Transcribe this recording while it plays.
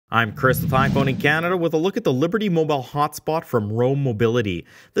I'm Chris with iPhone in Canada with a look at the Liberty Mobile Hotspot from Roam Mobility.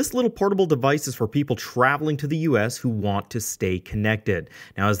 This little portable device is for people traveling to the US who want to stay connected.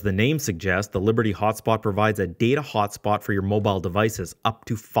 Now, as the name suggests, the Liberty Hotspot provides a data hotspot for your mobile devices, up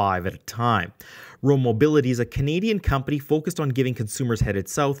to 5 at a time. Roam Mobility is a Canadian company focused on giving consumers headed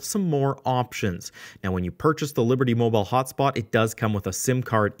south some more options. Now, when you purchase the Liberty Mobile Hotspot, it does come with a SIM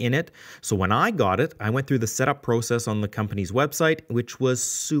card in it. So when I got it, I went through the setup process on the company's website, which was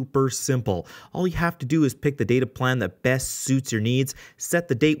super simple. All you have to do is pick the data plan that best suits your needs, set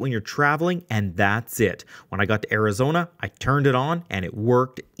the date when you're traveling, and that's it. When I got to Arizona, I turned it on and it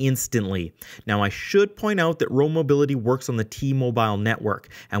worked instantly. Now, I should point out that Roam Mobility works on the T-Mobile network,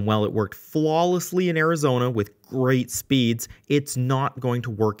 and while it worked flawlessly in Arizona with great speeds, it's not going to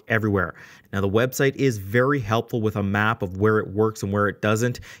work everywhere. Now, the website is very helpful with a map of where it works and where it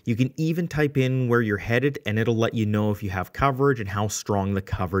doesn't. You can even type in where you're headed and it'll let you know if you have coverage and how strong the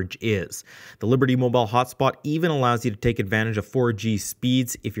coverage is. The Liberty Mobile Hotspot even allows you to take advantage of 4G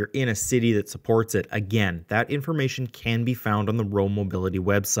speeds if you're in a city that supports it. Again, that information can be found on the Roam Mobility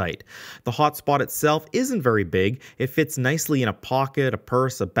website. The hotspot itself isn't very big. It fits nicely in a pocket, a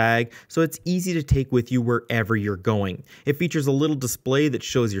purse, a bag, so it's easy to take with you wherever you're going. It features a little display that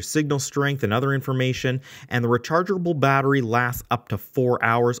shows your signal strength and other information, and the rechargeable battery lasts up to 4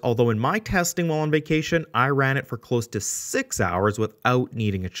 hours, although in my testing while on vacation, I ran it for close to 6 hours without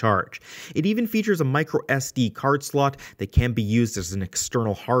needing a charge. It even features a micro SD card slot that can be used as an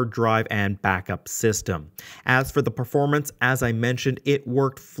external hard drive and backup system. As for the performance, as I mentioned, it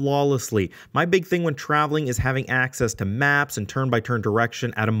worked flawlessly. My big thing when traveling is having access to maps and turn-by-turn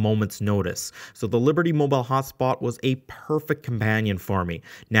direction at a moment's notice. So the Liberty Mobile Hotspot was a perfect companion for me.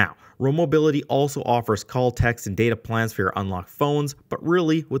 Now, Roam Mobility also offers call, text, and data plans for your unlocked phones, but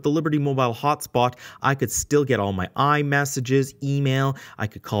really, with the Liberty Mobile Hotspot, I could still get all my iMessages, email, I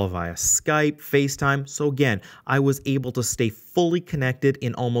could call via Skype, FaceTime, so again, I was able to stay fully connected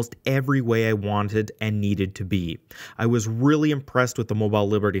in almost every way I wanted and needed to be. I was really impressed with the Mobile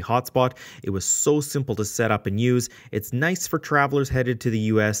Liberty Hotspot. It was so simple to set up and use. It's nice for travelers headed to the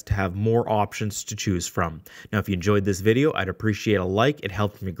US to have more options to choose from. Now, if you enjoyed this video, I'd appreciate a like. It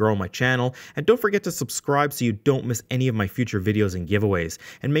helps me grow my channel. And don't forget to subscribe so you don't miss any of my future videos and giveaways.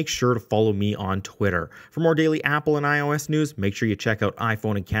 And make sure to follow me on Twitter. For more daily Apple and iOS news, make sure you check out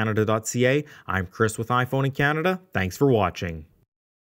iPhoneincanada.ca. I'm Chris with iPhone in Canada. Thanks for watching.